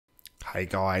Hey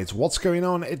guys, what's going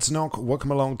on? It's Nock.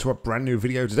 Welcome along to a brand new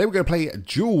video. Today we're going to play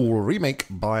Duel Remake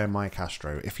by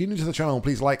Mikeastro. If you're new to the channel,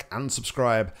 please like and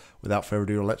subscribe. Without further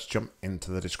ado, let's jump into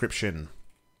the description.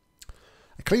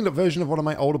 A cleaned up version of one of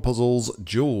my older puzzles,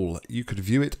 Duel. You could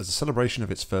view it as a celebration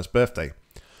of its first birthday.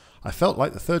 I felt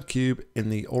like the third cube in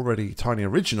the already tiny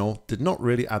original did not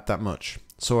really add that much,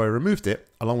 so I removed it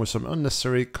along with some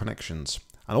unnecessary connections,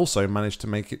 and also managed to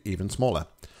make it even smaller.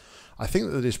 I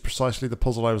think that it is precisely the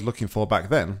puzzle I was looking for back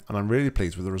then, and I'm really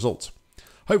pleased with the result.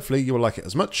 Hopefully you will like it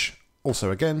as much,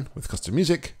 also again with custom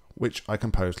music, which I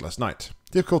composed last night.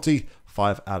 Difficulty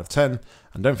 5 out of 10,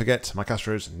 and don't forget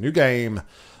Mikeastro's new game,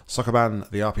 Soccerban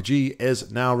the RPG,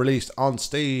 is now released on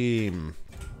Steam.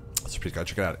 So please go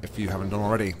check it out if you haven't done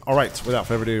already. Alright, without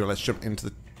further ado, let's jump into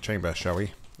the chamber, shall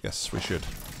we? Yes, we should.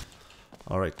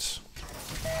 Alright.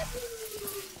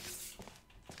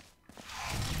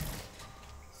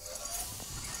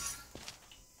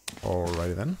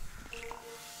 Alrighty then.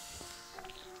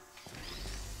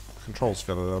 Controls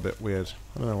feel a little bit weird.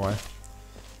 I don't know why.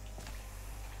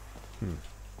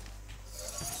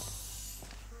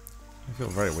 I feel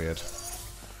very weird.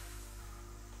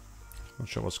 Not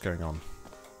sure what's going on.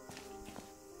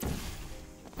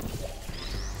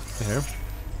 Here.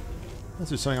 Let's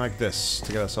do something like this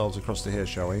to get ourselves across to here,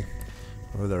 shall we?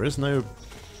 Although there is no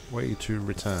way to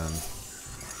return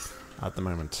at the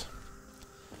moment.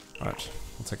 Alright.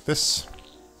 We'll take this.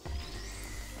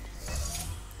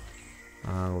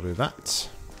 And we'll do that.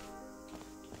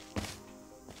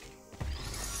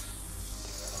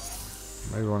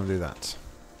 Maybe we want to do that.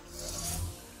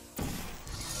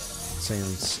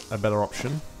 Seems a better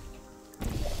option.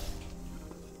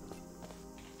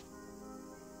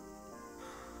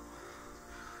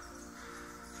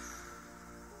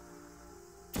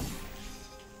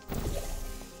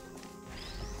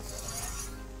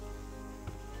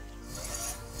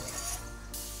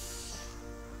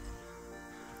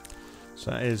 So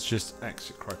that is just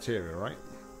exit criteria, right?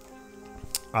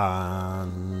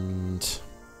 And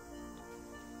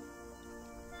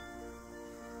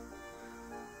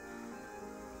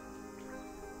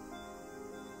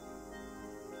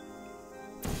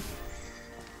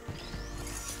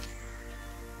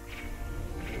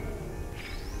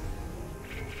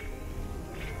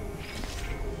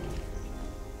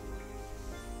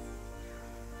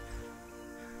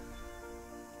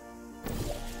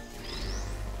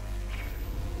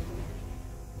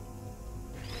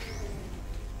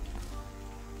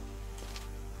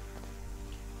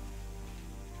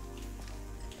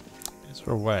is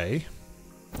there a way?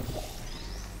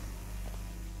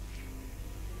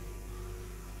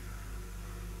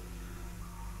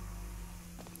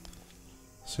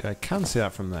 See, I can see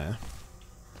that from there.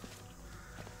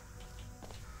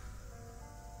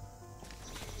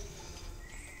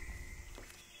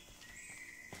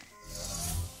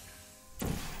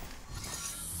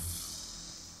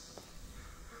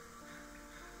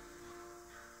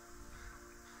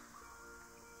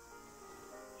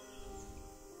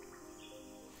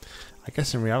 I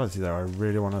guess in reality though, I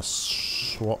really want to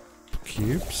swap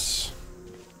cubes.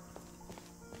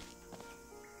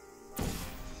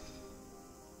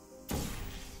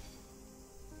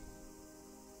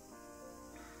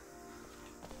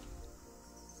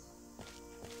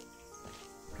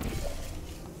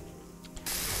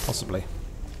 Possibly.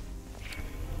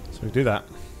 So we do that.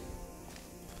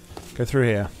 Go through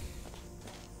here.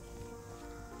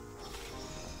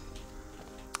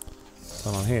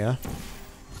 Turn on here.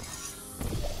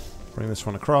 Bring this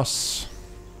one across.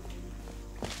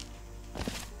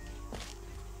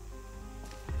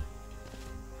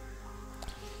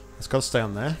 It's got to stay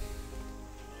on there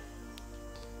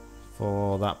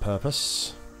for that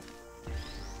purpose.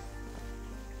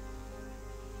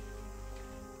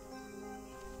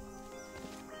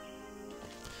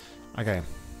 Okay.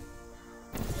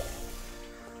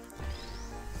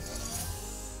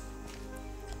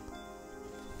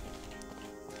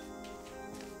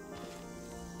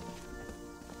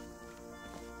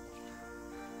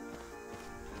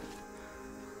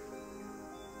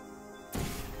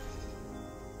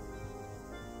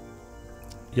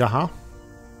 Yaha.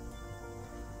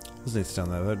 Doesn't need to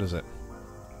stand there though, does it?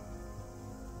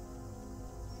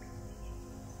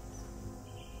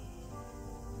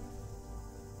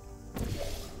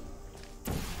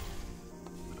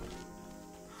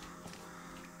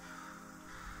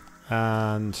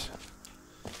 And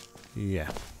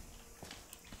yeah.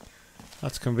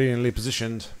 That's conveniently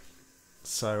positioned,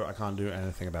 so I can't do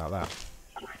anything about that.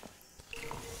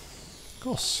 Of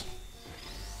course.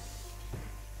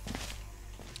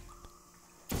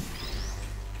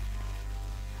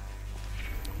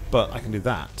 But I can do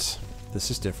that. This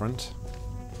is different.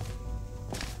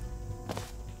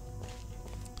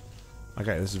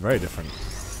 Okay, this is very different.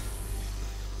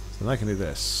 So then I can do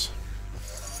this.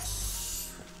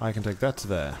 I can take that to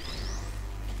there.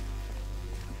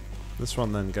 This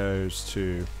one then goes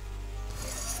to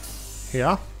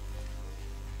here.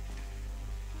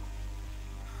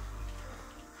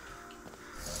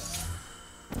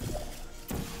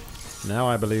 Now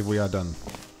I believe we are done.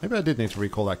 Maybe I did need to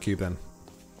recall that cube then.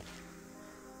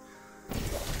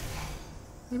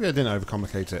 Maybe I didn't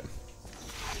overcomplicate it.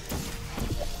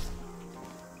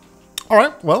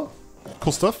 Alright, well,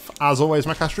 cool stuff. As always,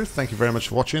 Mikeastro, thank you very much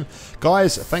for watching.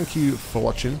 Guys, thank you for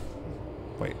watching.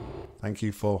 Wait, thank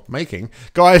you for making.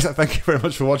 Guys, thank you very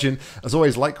much for watching. As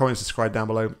always, like, comment, subscribe down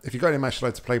below. If you've got any match you'd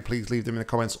like to play, please leave them in the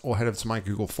comments or head over to my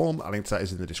Google form. A link to that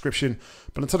is in the description.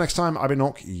 But until next time, I've been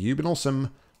Nock, you've been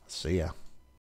awesome. See ya.